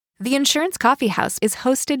The Insurance Coffee House is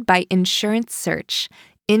hosted by Insurance Search.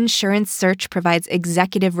 Insurance Search provides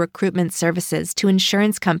executive recruitment services to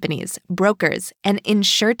insurance companies, brokers, and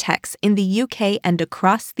insurtechs in the UK and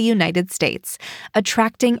across the United States,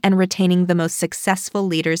 attracting and retaining the most successful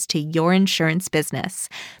leaders to your insurance business.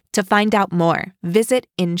 To find out more, visit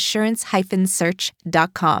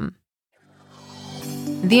insurance-search.com.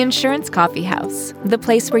 The Insurance Coffee House, the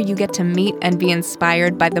place where you get to meet and be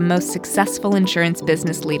inspired by the most successful insurance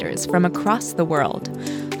business leaders from across the world.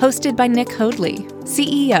 Hosted by Nick Hoadley,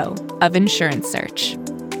 CEO of Insurance Search.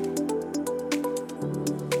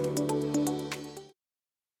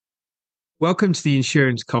 Welcome to the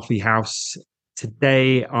Insurance Coffee House.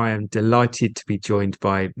 Today, I am delighted to be joined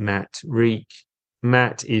by Matt Rieck.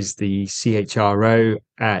 Matt is the CHRO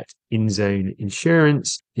at Inszone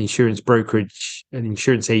Insurance, the insurance brokerage and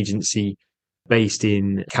insurance agency based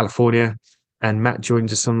in California. And Matt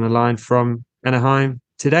joins us on the line from Anaheim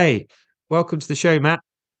today. Welcome to the show, Matt.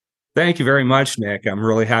 Thank you very much, Nick. I'm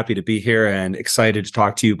really happy to be here and excited to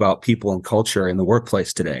talk to you about people and culture in the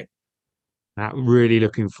workplace today. Matt, really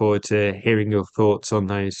looking forward to hearing your thoughts on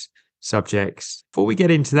those subjects. Before we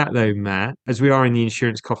get into that, though, Matt, as we are in the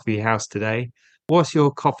Insurance Coffee House today, what's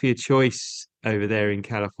your coffee of choice over there in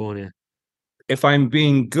California? If I'm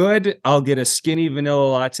being good, I'll get a skinny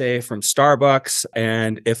vanilla latte from Starbucks.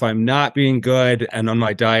 And if I'm not being good and on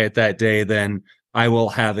my diet that day, then I will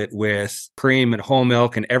have it with cream and whole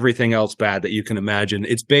milk and everything else bad that you can imagine.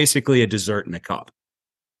 It's basically a dessert in a cup.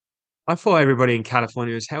 I thought everybody in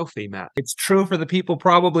California was healthy, Matt. It's true for the people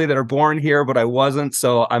probably that are born here, but I wasn't.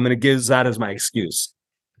 So I'm going to give that as my excuse.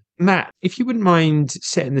 Matt, if you wouldn't mind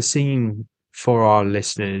setting the scene for our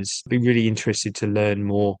listeners, I'd be really interested to learn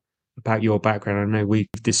more about your background. I know we've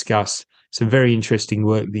discussed some very interesting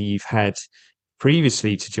work that you've had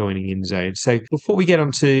previously to joining Inszone. So before we get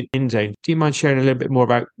on to Inszone, do you mind sharing a little bit more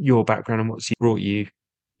about your background and what's brought you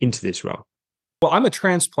into this role? Well, I'm a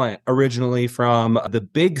transplant originally from the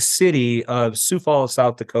big city of Sioux Falls,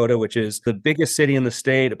 South Dakota, which is the biggest city in the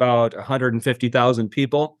state, about 150,000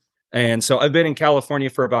 people. And so I've been in California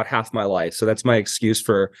for about half my life. So that's my excuse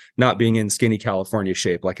for not being in skinny California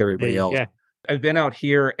shape like everybody else. Yeah. I've been out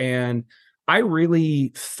here and I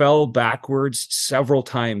really fell backwards several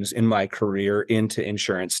times in my career into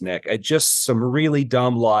insurance, Nick. I just some really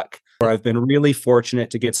dumb luck where I've been really fortunate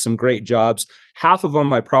to get some great jobs. Half of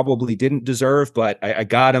them I probably didn't deserve, but I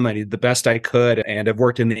got them. I did the best I could, and I've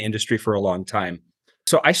worked in the industry for a long time.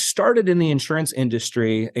 So I started in the insurance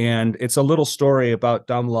industry, and it's a little story about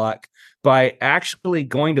dumb luck by actually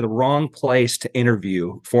going to the wrong place to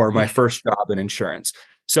interview for my first job in insurance.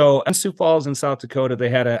 So in Sioux Falls in South Dakota, they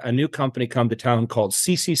had a new company come to town called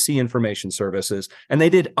CCC Information Services, and they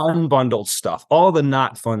did unbundled stuff, all the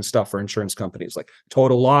not fun stuff for insurance companies, like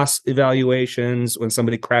total loss evaluations. When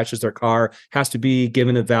somebody crashes their car, has to be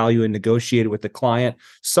given a value and negotiated with the client,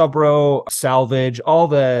 subro, salvage, all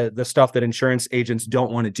the stuff that insurance agents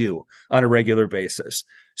don't want to do on a regular basis.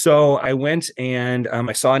 So I went and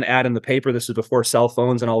I saw an ad in the paper. This was before cell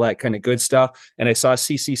phones and all that kind of good stuff. And I saw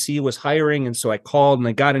CCC was hiring. And so I called and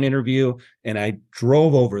I got an interview and I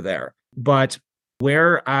drove over there. But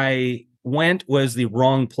where I went was the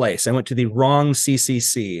wrong place. I went to the wrong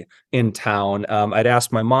CCC in town. I'd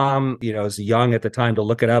asked my mom, I was young at the time, to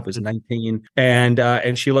look it up. I was 19,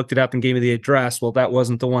 and she looked it up and gave me the address. Well, that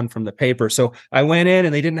wasn't the one from the paper. So I went in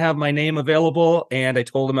and they didn't have my name available. And I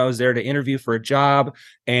told them I was there to interview for a job.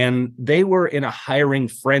 And they were in a hiring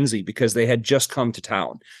frenzy because they had just come to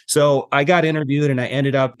town. So I got interviewed and I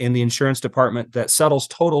ended up in the insurance department that settles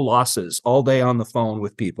total losses all day on the phone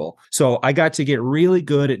with people. So I got to get really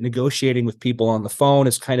good at negotiating with people on the phone.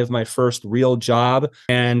 Is kind of my first real job.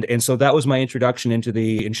 And so that was my introduction into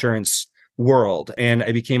the insurance world. And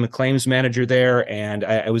I became a claims manager there. And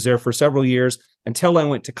I was there for several years until I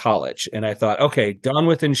went to college. And I thought, okay, done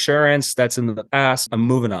with insurance. That's in the past. I'm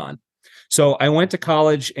moving on. So I went to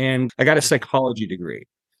college and I got a psychology degree.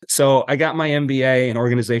 So I got my MBA in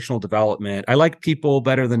organizational development. I like people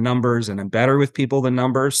better than numbers, and I'm better with people than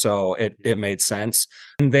numbers. So it made sense.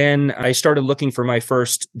 And then I started looking for my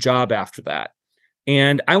first job after that.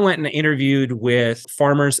 And I went and interviewed with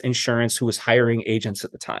Farmers Insurance, who was hiring agents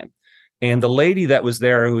at the time. And the lady that was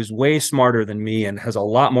there, who was way smarter than me and has a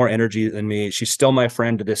lot more energy than me, she's still my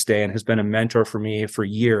friend to this day and has been a mentor for me for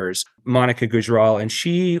years, Monica Gujral. And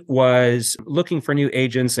she was looking for new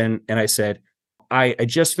agents. And I said, I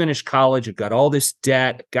just finished college. I've got all this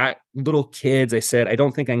debt, got little kids. I said, I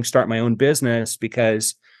don't think I can start my own business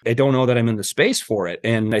because I don't know that I'm in the space for it.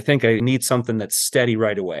 And I think I need something that's steady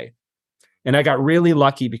right away. And I got really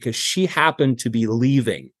lucky because she happened to be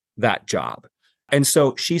leaving that job. And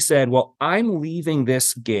so she said, well, I'm leaving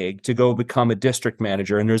this gig to go become a district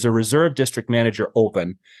manager, and there's a reserve district manager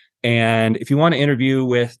open. And if you want to interview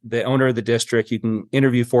with the owner of the district, you can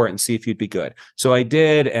interview for it and see if you'd be good. So I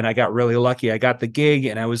did, and I got really lucky. I got the gig,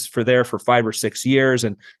 and I was there for 5 or 6 years.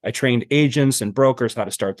 And I trained agents and brokers how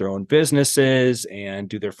to start their own businesses and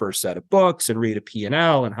do their first set of books and read a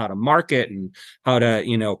P&L and how to market and how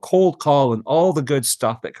to, cold call and all the good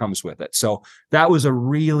stuff that comes with it. So that was a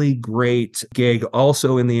really great gig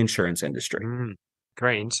also in the insurance industry.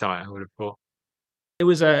 Great insight, I would have thought. It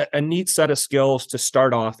was a neat set of skills to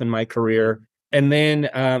start off in my career. And then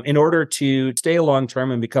in order to stay long-term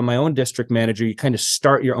and become my own district manager, you kind of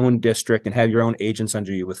start your own district and have your own agents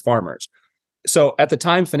under you with farmers. So at the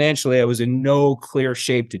time, financially, I was in no clear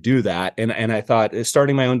shape to do that. And I thought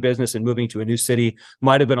starting my own business and moving to a new city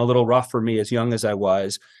might have been a little rough for me as young as I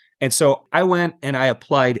was. And so I went and I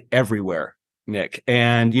applied everywhere, Nick.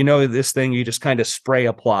 And this thing, you just kind of spray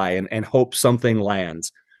apply and hope something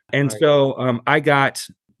lands. And so I got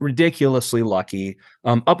ridiculously lucky.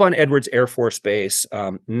 Up on Edwards Air Force Base,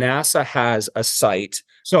 NASA has a site.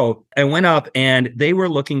 So I went up and they were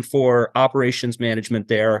looking for operations management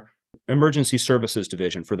there, emergency services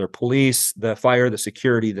division for their police, the fire, the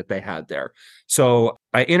security that they had there. So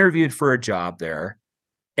I interviewed for a job there.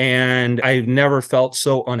 And I've never felt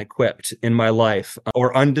so unequipped in my life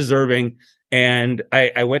or undeserving. And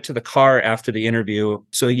I went to the car after the interview.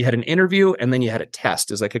 So you had an interview and then you had a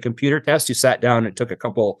test. It's like a computer test. You sat down and it took a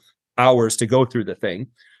couple hours to go through the thing.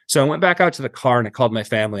 So I went back out to the car and I called my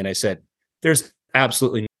family and I said, there's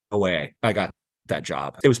absolutely no way I got that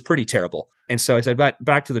job. It was pretty terrible. And so I said,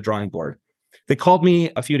 back to the drawing board. They called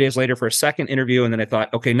me a few days later for a second interview. And then I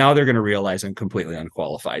thought, okay, now they're going to realize I'm completely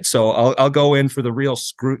unqualified. So I'll go in for the real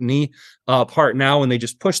scrutiny part now. And they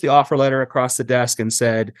just pushed the offer letter across the desk and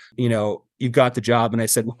said, you've got the job. And I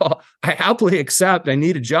said, well, I happily accept. I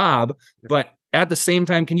need a job. But at the same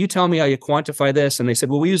time, can you tell me how you quantify this? And they said,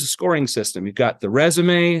 well, we use a scoring system. You've got the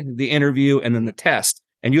resume, the interview, and then the test.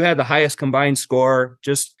 And you had the highest combined score,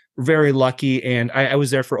 just very lucky. And I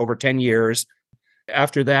was there for over 10 years.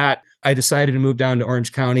 After that, I decided to move down to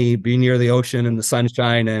Orange County, be near the ocean and the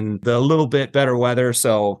sunshine and the little bit better weather.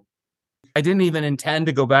 So I didn't even intend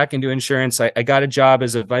to go back into insurance. I got a job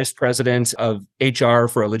as a vice president of HR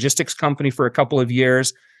for a logistics company for a couple of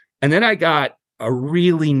years. And then I got a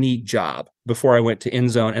really neat job before I went to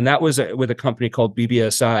Inszone. And that was with a company called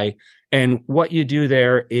BBSI. And what you do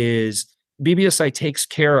there is BBSI takes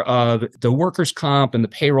care of the workers' comp and the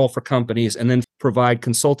payroll for companies and then provide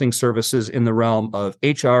consulting services in the realm of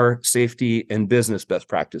HR, safety, and business best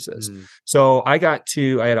practices. So I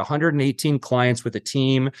had 118 clients with a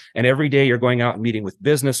team, and every day you're going out and meeting with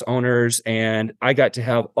business owners. And I got to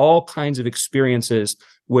have all kinds of experiences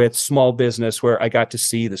with small business where I got to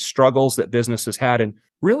see the struggles that businesses had. And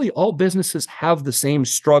really all businesses have the same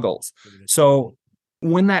struggles. So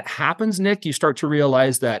when that happens, Nick, you start to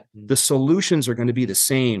realize that the solutions are going to be the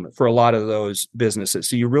same for a lot of those businesses.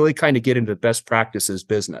 So you really kind of get into best practices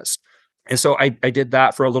business. And so I did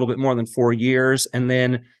that for a little bit more than 4 years. And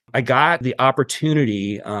then I got the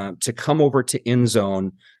opportunity to come over to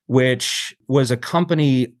Inszone, which was a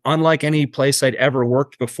company unlike any place I'd ever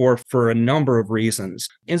worked before for a number of reasons.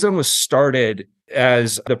 Inszone was started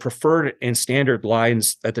as the preferred and standard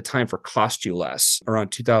lines at the time for Cost You Less around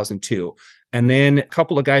 2002. And then a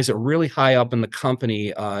couple of guys that were really high up in the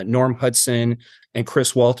company, Norm Hudson and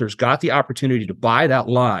Chris Walters, got the opportunity to buy that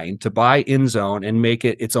line, to buy Inszone and make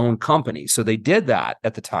it its own company. So they did that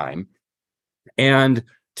at the time. And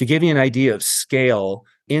to give you an idea of scale,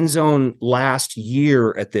 Inszone last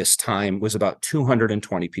year at this time was about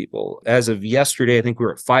 220 people. As of yesterday, I think we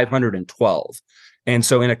were at 512. And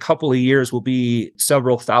so in a couple of years, we'll be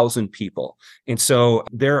several thousand people. And so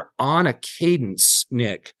they're on a cadence,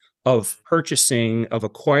 Nick, of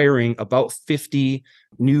acquiring about 50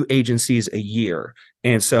 new agencies a year.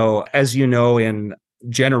 And so, as you know,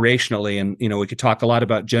 generationally, and we could talk a lot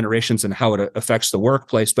about generations and how it affects the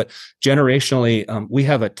workplace, but generationally, we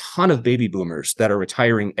have a ton of baby boomers that are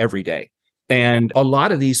retiring every day. And a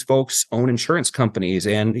lot of these folks own insurance companies,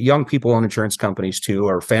 and young people own insurance companies too,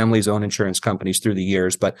 or families own insurance companies through the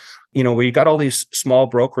years. But, where you got all these small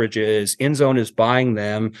brokerages, Inszone is buying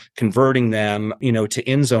them, converting them, to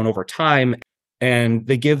Inszone over time. And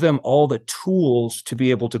they give them all the tools to be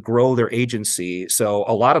able to grow their agency. So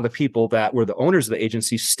a lot of the people that were the owners of the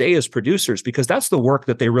agency stay as producers because that's the work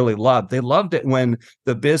that they really loved. They loved it when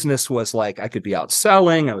the business was like, I could be out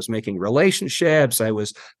selling, I was making relationships, I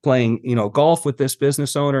was playing, golf with this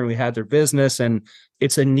business owner, and we had their business. And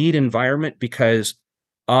it's a neat environment because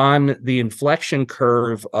on the inflection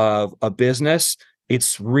curve of a business,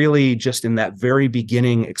 it's really just in that very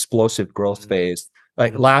beginning explosive growth phase.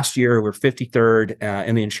 Like last year, we're 53rd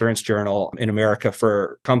in the Insurance Journal in America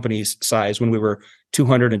for companies size when we were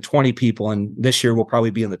 220 people. And this year, we'll probably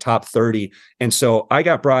be in the top 30. And so I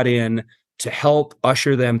got brought in to help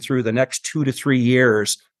usher them through the next 2 to 3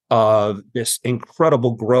 years of this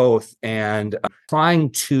incredible growth and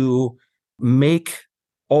trying to make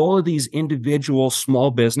all of these individual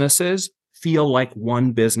small businesses feel like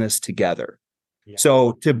one business together. Yeah.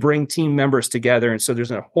 So to bring team members together. And so there's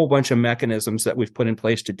a whole bunch of mechanisms that we've put in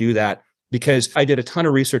place to do that, because I did a ton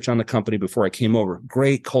of research on the company before I came over.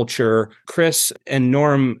 Great culture. Chris and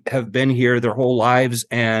Norm have been here their whole lives,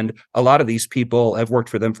 and a lot of these people have worked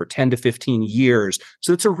for them for 10 to 15 years.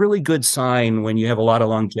 So it's a really good sign when you have a lot of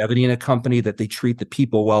longevity in a company that they treat the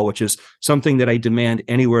people well, which is something that I demand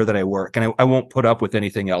anywhere that I work. And I won't put up with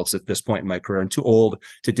anything else at this point in my career. I'm too old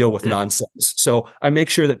to deal with nonsense. So I make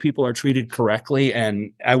sure that people are treated correctly,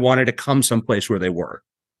 and I wanted to come someplace where they were.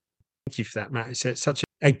 Thank you for that, Matt. It's such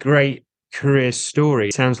a great career story.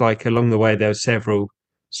 It sounds like along the way there were several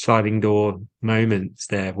sliding door moments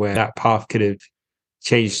there where that path could have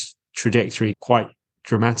changed trajectory quite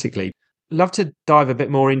dramatically. Love to dive a bit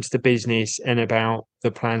more into the business and about the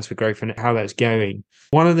plans for growth and how that's going.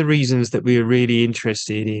 One of the reasons that we were really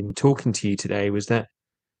interested in talking to you today was that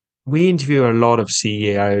we interview a lot of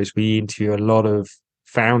CEOs, we interview a lot of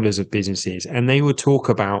founders of businesses, and they will talk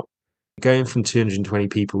about going from 220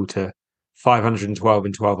 people to 512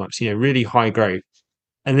 in 12 months, really high growth.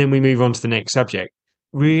 And then we move on to the next subject.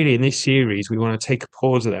 Really, in this series, we want to take a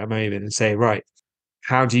pause at that moment and say, right,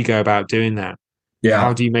 how do you go about doing that? Yeah.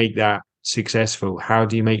 How do you make that successful? How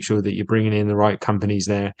do you make sure that you're bringing in the right companies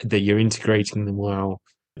there, that you're integrating them well,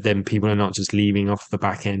 then people are not just leaving off the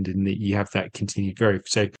back end, and that you have that continued growth.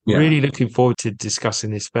 So really looking forward to discussing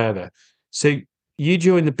this further. So you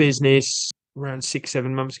joined the business around 6-7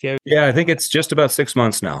 months ago? Yeah, I think it's just about 6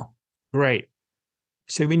 months now. Great.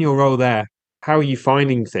 So in your role there, how are you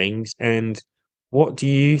finding things, and what do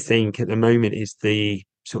you think at the moment is the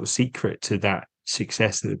sort of secret to that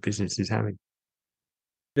success that the business is having?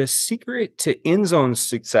 The secret to Inzone's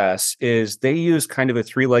success is they use kind of a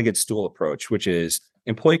three-legged stool approach, which is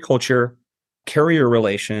employee culture, carrier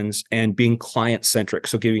relations, and being client-centric.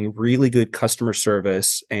 So giving really good customer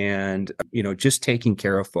service and, just taking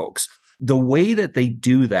care of folks. The way that they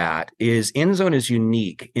do that is Inszone is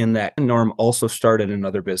unique in that Norm also started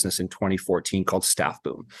another business in 2014 called Staff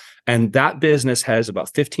Boom. And that business has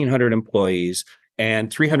about 1,500 employees,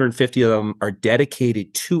 and 350 of them are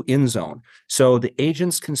dedicated to Inszone. So the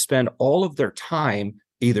agents can spend all of their time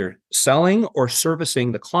either selling or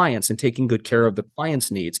servicing the clients and taking good care of the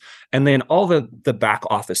client's needs. And then all the back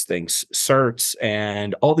office things, certs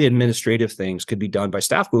and all the administrative things could be done by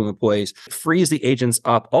Staff Boom employees. It frees the agents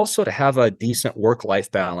up also to have a decent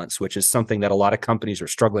work-life balance, which is something that a lot of companies are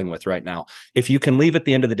struggling with right now. If you can leave at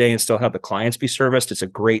the end of the day and still have the clients be serviced, it's a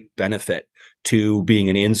great benefit to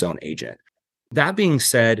being an Inszone agent. That being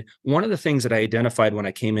said, one of the things that I identified when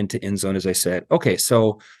I came into Inszone is I said, okay,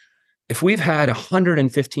 so if we've had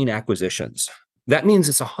 115 acquisitions, that means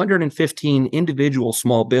it's 115 individual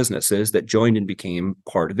small businesses that joined and became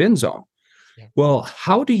part of Inszone. Yeah. Well,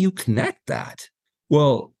 how do you connect that?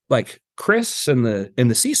 Well, like Chris and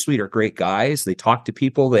the C-suite are great guys. They talk to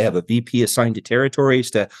people. They have a VP assigned to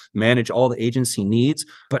territories to manage all the agency needs.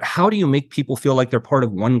 But how do you make people feel like they're part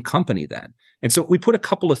of one company then? And so we put a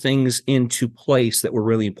couple of things into place that were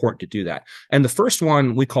really important to do that. And the first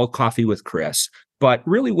one we called Coffee with Chris. But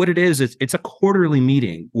really what it is it's a quarterly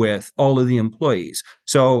meeting with all of the employees.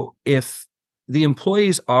 So if the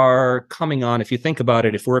employees are coming on, if you think about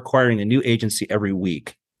it, if we're acquiring a new agency every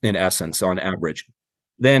week, in essence, on average,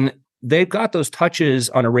 then they've got those touches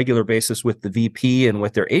on a regular basis with the VP and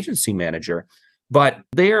with their agency manager, but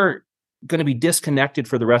they're going to be disconnected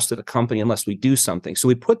for the rest of the company unless we do something. So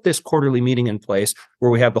we put this quarterly meeting in place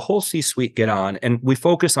where we have the whole C-suite get on, and we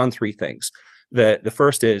focus on three things. The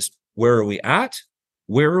first is, where are we at?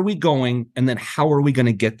 Where are we going? And then how are we going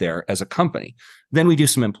to get there as a company? Then we do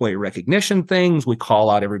some employee recognition things. We call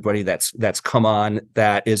out everybody that's come on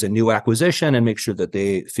that is a new acquisition and make sure that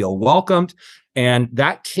they feel welcomed. And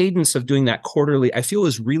that cadence of doing that quarterly, I feel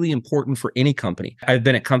is really important for any company. I've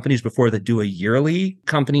been at companies before that do a yearly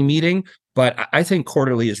company meeting, but I think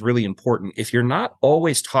quarterly is really important. If you're not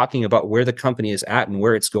always talking about where the company is at and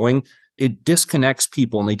where it's going, it disconnects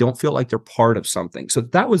people and they don't feel like they're part of something. So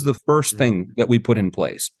that was the first thing that we put in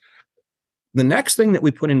place. The next thing that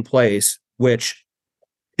we put in place, which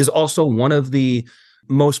is also one of the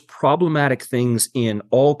most problematic things in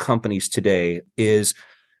all companies today, is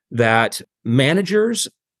that managers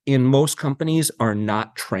in most companies are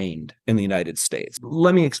not trained in the United States.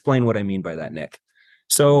 Let me explain what I mean by that, Nick.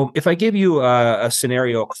 So if I give you a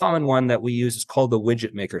scenario, a common one that we use is called the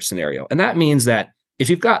widget maker scenario. And that means that if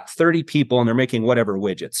you've got 30 people and they're making whatever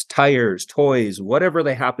widgets, tires, toys, whatever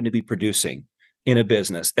they happen to be producing in a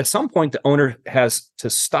business, at some point, the owner has to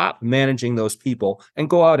stop managing those people and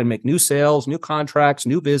go out and make new sales, new contracts,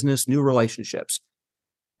 new business, new relationships.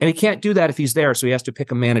 And he can't do that if he's there. So he has to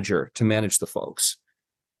pick a manager to manage the folks.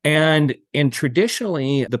 And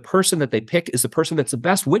traditionally, the person that they pick is the person that's the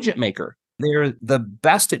best widget maker. They're the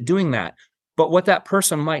best at doing that. But what that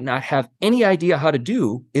person might not have any idea how to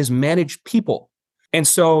do is manage people. And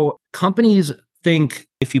so companies think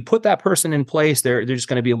if you put that person in place, they're just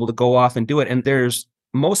going to be able to go off and do it. And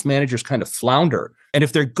most managers kind of flounder. And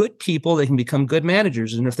if they're good people, they can become good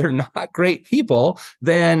managers. And if they're not great people,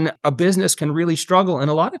 then a business can really struggle. And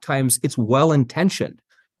a lot of times it's well-intentioned.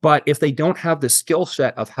 But if they don't have the skill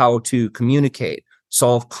set of how to communicate,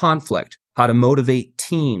 solve conflict, how to motivate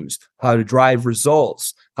teams, how to drive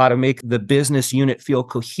results, how to make the business unit feel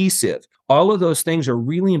cohesive, all of those things are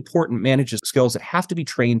really important management skills that have to be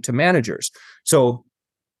trained to managers. So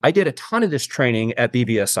I did a ton of this training at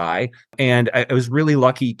BBSI, and I was really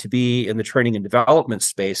lucky to be in the training and development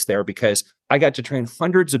space there because I got to train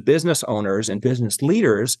hundreds of business owners and business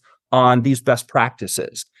leaders on these best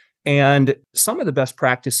practices. And some of the best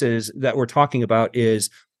practices that we're talking about is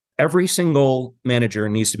every single manager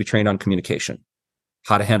needs to be trained on communication,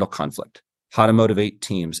 how to handle conflict, how to motivate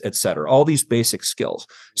teams, et cetera, all these basic skills.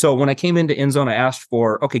 So when I came into Inszone, I asked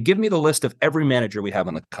for, okay, give me the list of every manager we have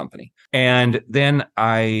in the company. And then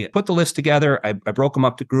I put the list together. I broke them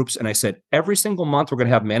up to groups and I said, every single month, we're going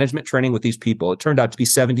to have management training with these people. It turned out to be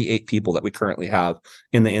 78 people that we currently have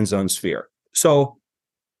in the Inszone sphere. So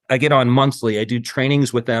I get on monthly. I do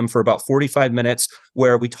trainings with them for about 45 minutes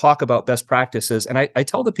where we talk about best practices. And I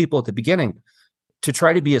tell the people at the beginning to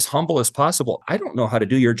try to be as humble as possible. I don't know how to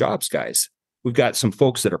do your jobs, guys. We've got some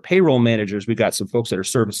folks that are payroll managers. We've got some folks that are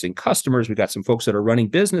servicing customers. We've got some folks that are running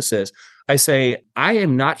businesses. I say, I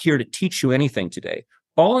am not here to teach you anything today.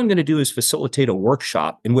 All I'm going to do is facilitate a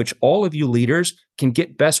workshop in which all of you leaders can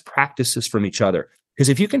get best practices from each other. Because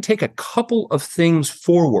if you can take a couple of things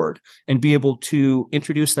forward and be able to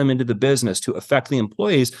introduce them into the business to affect the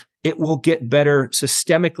employees, it will get better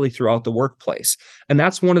systemically throughout the workplace. And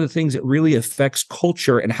that's one of the things that really affects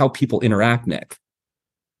culture and how people interact, Nick.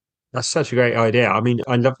 That's such a great idea. I mean,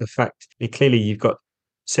 I love the fact that clearly you've got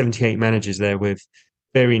 78 managers there with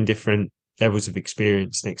varying different levels of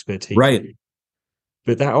experience and expertise. Right.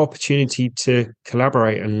 But that opportunity to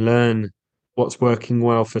collaborate and learn what's working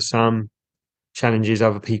well for some, challenges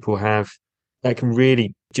other people have, that can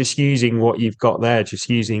really, just using what you've got there, just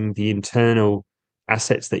using the internal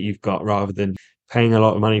assets that you've got rather than paying a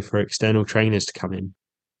lot of money for external trainers to come in.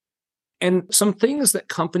 And some things that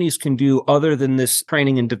companies can do other than this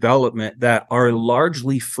training and development that are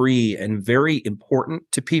largely free and very important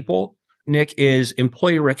to people, Nick, is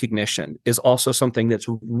employee recognition is also something that's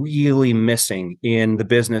really missing in the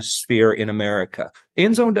business sphere in America.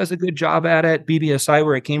 Inszone does a good job at it. BBSI,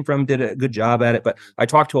 where I came from, did a good job at it. But I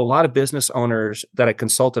talked to a lot of business owners that I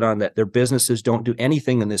consulted on that their businesses don't do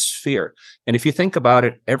anything in this sphere. And if you think about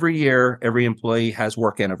it, every year, every employee has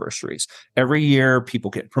work anniversaries. Every year,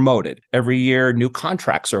 people get promoted. Every year, new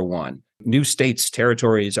contracts are won. New states,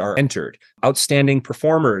 territories are entered. Outstanding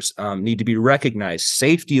performers need to be recognized.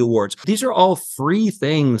 Safety awards. These are all free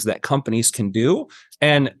things that companies can do.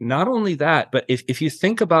 And not only that, but if you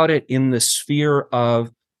think about it in the sphere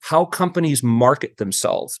of how companies market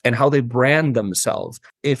themselves and how they brand themselves,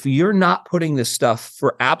 if you're not putting this stuff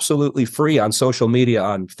for absolutely free on social media,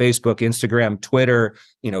 on Facebook, Instagram, Twitter,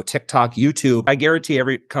 TikTok, YouTube, I guarantee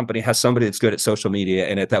every company has somebody that's good at social media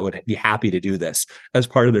in it that would be happy to do this as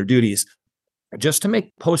part of their duties. Just to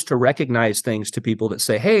make posts to recognize things to people that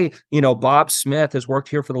say, hey, Bob Smith has worked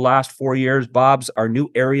here for the last 4 years. Bob's our new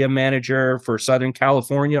area manager for Southern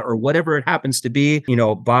California or whatever it happens to be.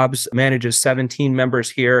 Bob's manages 17 members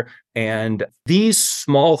here. And these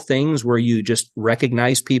small things where you just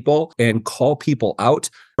recognize people and call people out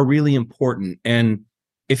are really important. And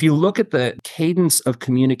if you look at the cadence of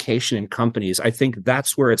communication in companies, I think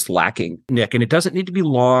that's where it's lacking, Nick. And it doesn't need to be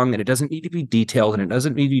long and it doesn't need to be detailed and it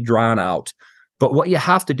doesn't need to be drawn out. But what you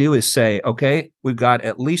have to do is say, okay, we've got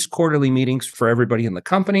at least quarterly meetings for everybody in the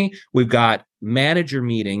company. We've got manager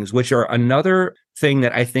meetings, which are another thing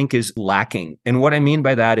that I think is lacking. And what I mean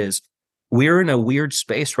by that is we're in a weird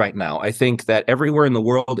space right now. I think that everywhere in the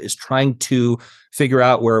world is trying to figure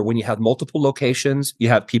out where when you have multiple locations, you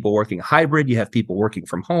have people working hybrid, you have people working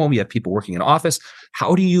from home, you have people working in office.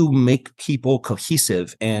 How do you make people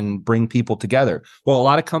cohesive and bring people together? Well, a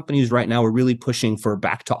lot of companies right now are really pushing for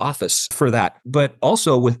back to office for that. But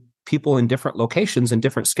also with people in different locations and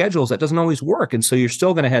different schedules, that doesn't always work. And so you're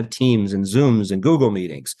still going to have Teams and Zooms and Google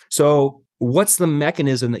meetings. So what's the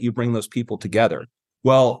mechanism that you bring those people together?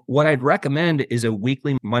 Well, what I'd recommend is a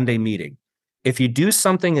weekly Monday meeting. If you do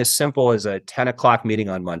something as simple as a 10 o'clock meeting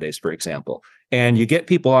on Mondays, for example, and you get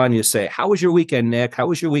people on, you say, how was your weekend, Nick? How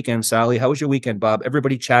was your weekend, Sally? How was your weekend, Bob?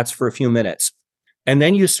 Everybody chats for a few minutes. And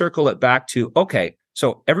then you circle it back to, okay,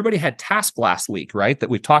 so everybody had task last week, right? That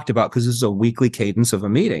we've talked about because this is a weekly cadence of a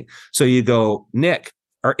meeting. So you go, Nick,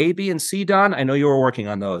 are A, B, and C done? I know you were working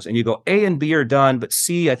on those. And you go, A and B are done, but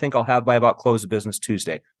C, I think I'll have by about close of business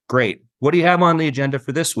Tuesday. Great. What do you have on the agenda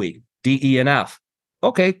for this week? D, E, and F.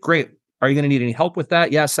 Okay, great. Are you going to need any help with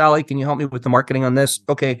that? Yeah, Sally, can you help me with the marketing on this?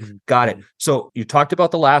 Okay, got it. So you talked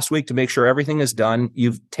about the last week to make sure everything is done.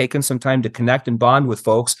 You've taken some time to connect and bond with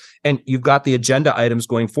folks, and you've got the agenda items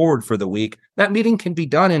going forward for the week. That meeting can be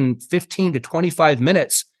done in 15 to 25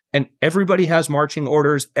 minutes, and everybody has marching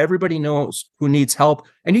orders. Everybody knows who needs help,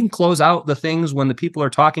 and you can close out the things when the people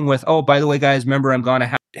are talking with, oh, by the way, guys, remember I'm going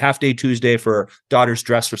to half day Tuesday for daughter's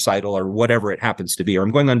dress recital or whatever it happens to be, or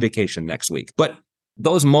I'm going on vacation next week. But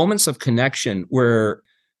those moments of connection where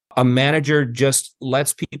a manager just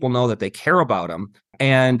lets people know that they care about them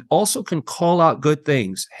and also can call out good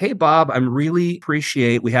things. Hey, Bob, I'm really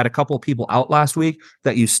appreciate we had a couple of people out last week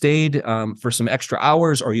that you stayed for some extra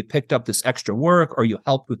hours, or you picked up this extra work, or you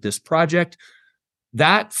helped with this project.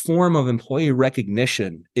 That form of employee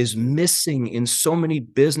recognition is missing in so many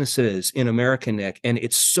businesses in America, Nick. And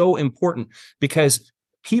it's so important because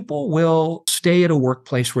people will stay at a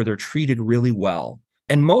workplace where they're treated really well.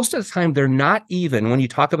 And most of the time, they're not even, when you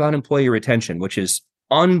talk about employee retention, which is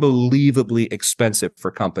unbelievably expensive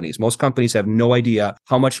for companies. Most companies have no idea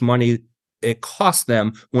how much money it costs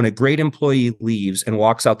them when a great employee leaves and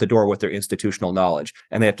walks out the door with their institutional knowledge.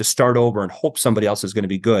 And they have to start over and hope somebody else is going to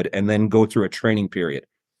be good and then go through a training period.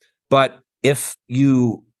 But if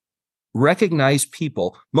you recognize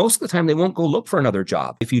people, most of the time they won't go look for another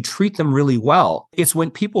job. If you treat them really well, it's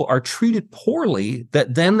when people are treated poorly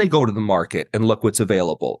that then they go to the market and look what's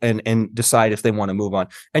available and decide if they want to move on.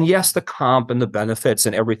 And yes, the comp and the benefits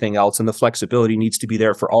and everything else and the flexibility needs to be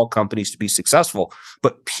there for all companies to be successful.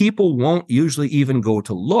 But people won't usually even go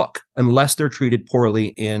to look unless they're treated poorly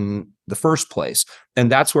in the first place.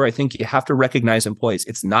 And that's where I think you have to recognize employees.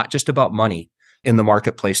 It's not just about money in the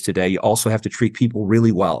marketplace today. You also have to treat people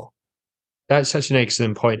really well. That's such an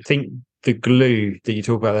excellent point. I think the glue that you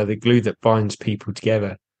talk about there, the glue that binds people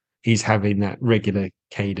together, is having that regular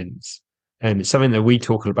cadence. And it's something that we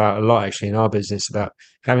talk about a lot actually in our business, about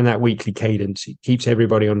having that weekly cadence. It keeps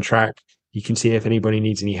everybody on track. You can see if anybody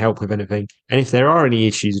needs any help with anything. And if there are any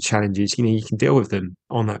issues or challenges, you can deal with them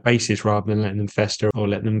on that basis rather than letting them fester or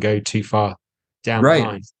letting them go too far down the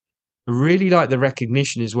line. I really like the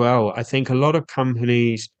recognition as well. I think a lot of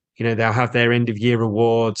companies, they'll have their end of year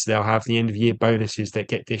awards, they'll have the end of year bonuses that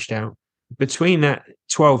get dished out. Between that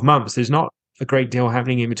 12 months, there's not a great deal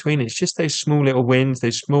happening in between. It's just those small little wins,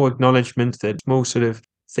 those small acknowledgements, those small sort of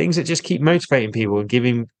things that just keep motivating people and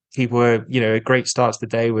giving people a great start to the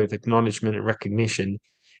day with acknowledgement and recognition.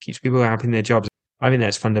 Keeps people happy in their jobs. I think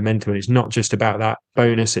that's fundamental. It's not just about that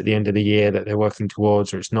bonus at the end of the year that they're working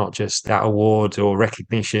towards, or it's not just that award or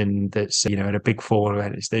recognition that's, at a big four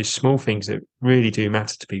event. It's those small things that really do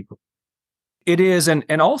matter to people. It is. And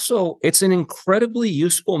also it's an incredibly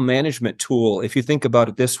useful management tool. If you think about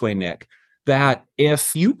it this way, Nick, that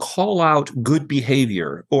if you call out good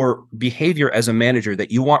behavior or behavior as a manager that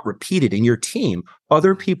you want repeated in your team,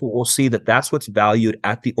 other people will see that that's what's valued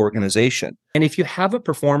at the organization. And if you have a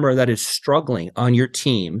performer that is struggling on your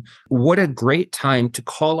team, what a great time to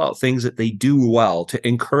call out things that they do well, to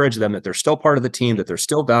encourage them that they're still part of the team, that they're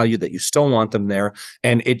still valued, that you still want them there.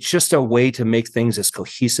 And it's just a way to make things as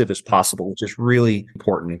cohesive as possible, which is really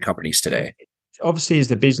important in companies today. Obviously, as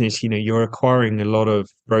the business, you're acquiring a lot of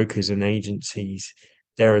brokers and agencies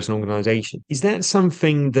there as an organization. Is that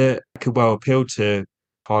something that could well appeal to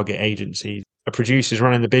target agencies? A producer's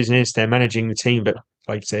running the business, they're managing the team, but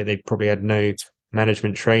like you say, they probably had no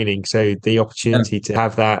management training. So the opportunity to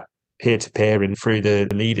have that peer-to-peer and through the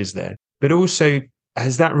leaders there. But also,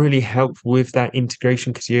 has that really helped with that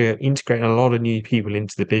integration? Because you're integrating a lot of new people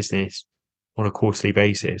into the business on a quarterly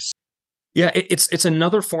basis. Yeah, it's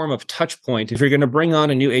another form of touch point. If you're going to bring on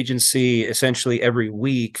a new agency essentially every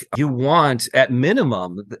week, you want, at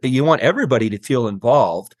minimum, you want everybody to feel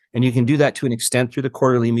involved. And you can do that to an extent through the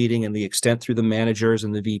quarterly meeting and the extent through the managers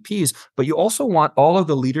and the VPs. But you also want all of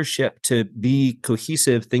the leadership to be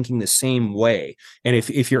cohesive, thinking the same way. And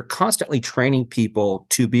if you're constantly training people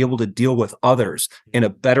to be able to deal with others in a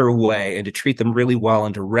better way and to treat them really well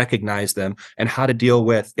and to recognize them and how to deal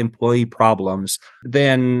with employee problems,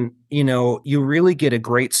 then you really get a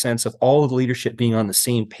great sense of all of the leadership being on the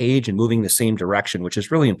same page and moving the same direction, which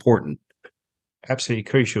is really important. Absolutely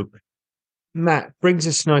crucial. Matt, brings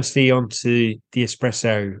us nicely onto the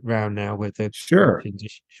espresso round now, where the Sure.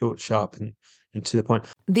 short, sharp, and to the point.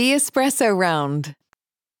 The espresso round.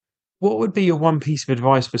 What would be your one piece of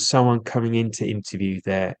advice for someone coming in to interview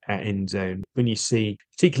there at Inszone? When you see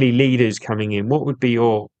particularly leaders coming in, what would be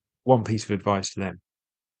your one piece of advice to them?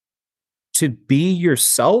 To be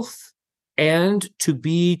yourself and to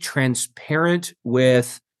be transparent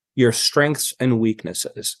with your strengths and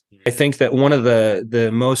weaknesses. I think that one of the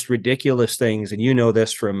most ridiculous things, and you know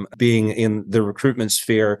this from being in the recruitment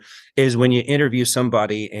sphere, is when you interview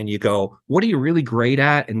somebody and you go, what are you really great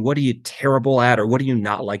at? And what are you terrible at? Or what do you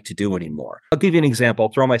not like to do anymore? I'll give you an example.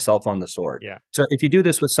 I'll throw myself on the sword. Yeah. So if you do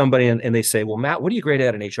this with somebody and they say, well, Matt, what are you great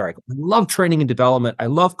at in HR? I go, I love training and development. I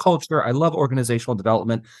love culture. I love organizational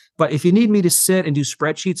development. But if you need me to sit and do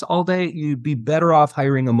spreadsheets all day, you'd be better off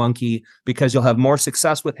hiring a monkey, because you'll have more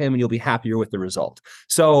success with him and you'll be happier with the result.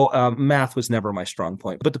 So math was never my strong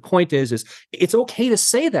point. But the point is it's okay to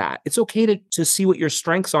say that. It's okay to see what your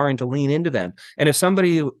strengths are and to lean into them. And if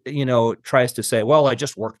somebody, tries to say, well, I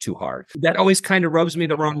just work too hard, that always kind of rubs me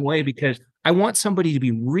the wrong way, because I want somebody to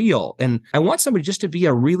be real. And I want somebody just to be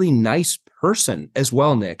a really nice person as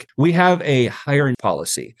well, Nick. We have a hiring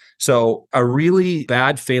policy. So a really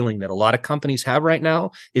bad failing that a lot of companies have right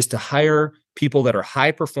now is to hire people that are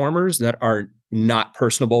high performers that are not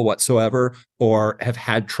personable whatsoever or have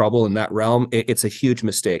had trouble in that realm. It's a huge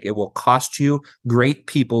mistake. It will cost you great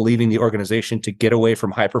people leaving the organization to get away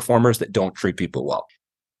from high performers that don't treat people well.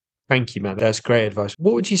 Thank you, Matt. That's great advice.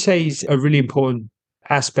 What would you say is a really important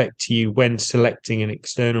aspect to you when selecting an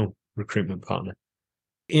external recruitment partner?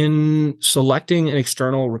 In selecting an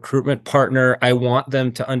external recruitment partner, I want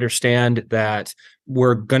them to understand that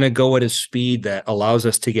we're going to go at a speed that allows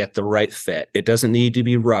us to get the right fit. It doesn't need to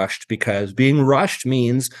be rushed, because being rushed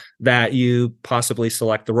means that you possibly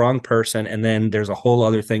select the wrong person, and then there's a whole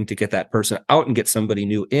other thing to get that person out and get somebody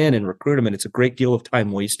new in and recruit them. And it's a great deal of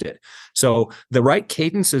time wasted. So the right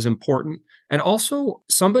cadence is important. And also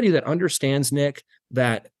somebody that understands, Nick,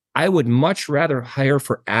 that I would much rather hire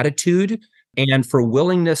for attitude and for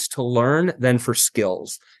willingness to learn than for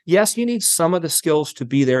skills. Yes, you need some of the skills to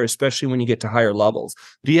be there, especially when you get to higher levels.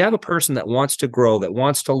 Do you have a person that wants to grow, that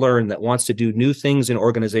wants to learn, that wants to do new things in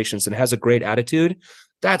organizations and has a great attitude?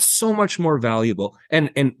 That's so much more valuable.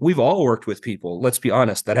 And we've all worked with people, let's be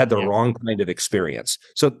honest, that had the wrong kind of experience.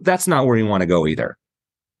 So that's not where you want to go either.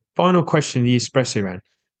 Final question, the espresso round.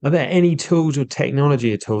 Are there any tools or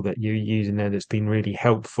technology at all that you're using there that's been really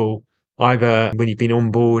helpful, either when you've been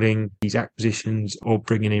onboarding these acquisitions or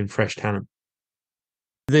bringing in fresh talent?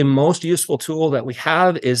 The most useful tool that we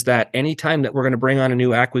have is that anytime that we're going to bring on a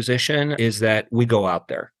new acquisition is that we go out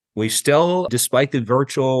there. We still, despite the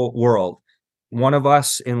virtual world, one of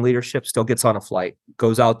us in leadership still gets on a flight,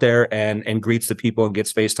 goes out there and greets the people and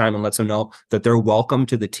gets FaceTime and lets them know that they're welcome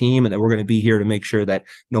to the team and that we're going to be here to make sure that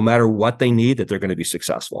no matter what they need, that they're going to be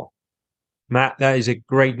successful. Matt, that is a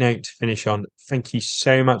great note to finish on. Thank you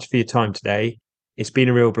so much for your time today. It's been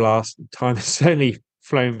a real blast. Time has certainly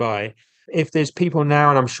flown by. If there's people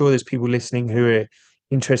now, and I'm sure there's people listening who are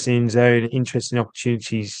interested in Inszone, interested in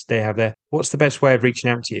opportunities they have there, what's the best way of reaching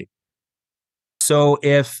out to you? So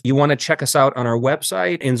if you want to check us out on our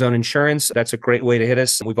website, Inszone Insurance, that's a great way to hit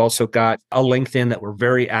us. We've also got a LinkedIn that we're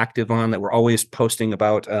very active on, that we're always posting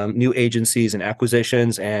about new agencies and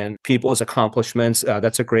acquisitions and people's accomplishments.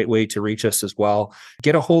 That's a great way to reach us as well.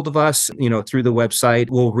 Get a hold of us, through the website.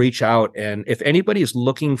 We'll reach out. And if anybody is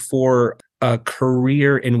looking for a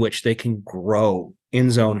career in which they can grow,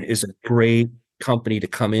 Inszone is a great company to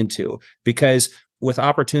come into, because with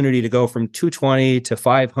opportunity to go from 220 to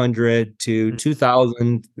 500 to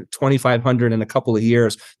 2,000, 2,500 in a couple of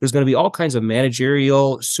years, there's going to be all kinds of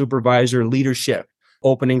managerial, supervisor, leadership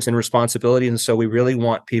openings and responsibilities. And so we really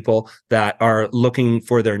want people that are looking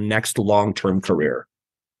for their next long-term career.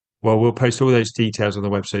 Well, we'll post all those details on the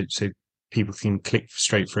website so people can click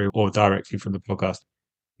straight through or directly from the podcast.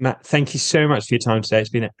 Matt, thank you so much for your time today. It's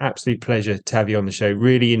been an absolute pleasure to have you on the show.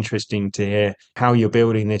 Really interesting to hear how you're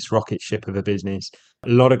building this rocket ship of a business. A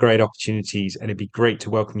lot of great opportunities, and it'd be great to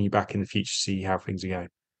welcome you back in the future to see how things are going.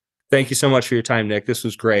 Thank you so much for your time, Nick. This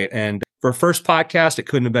was great. And for a first podcast, it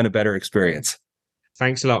couldn't have been a better experience.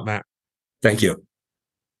 Thanks a lot, Matt. Thank you.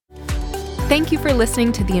 Thank you for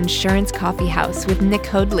listening to the Insurance Coffee House with Nick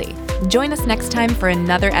Hoadley. Join us next time for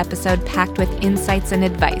another episode packed with insights and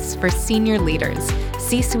advice for senior leaders,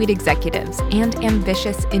 C-suite executives, and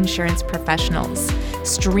ambitious insurance professionals.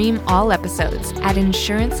 Stream all episodes at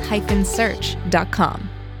insurance-search.com.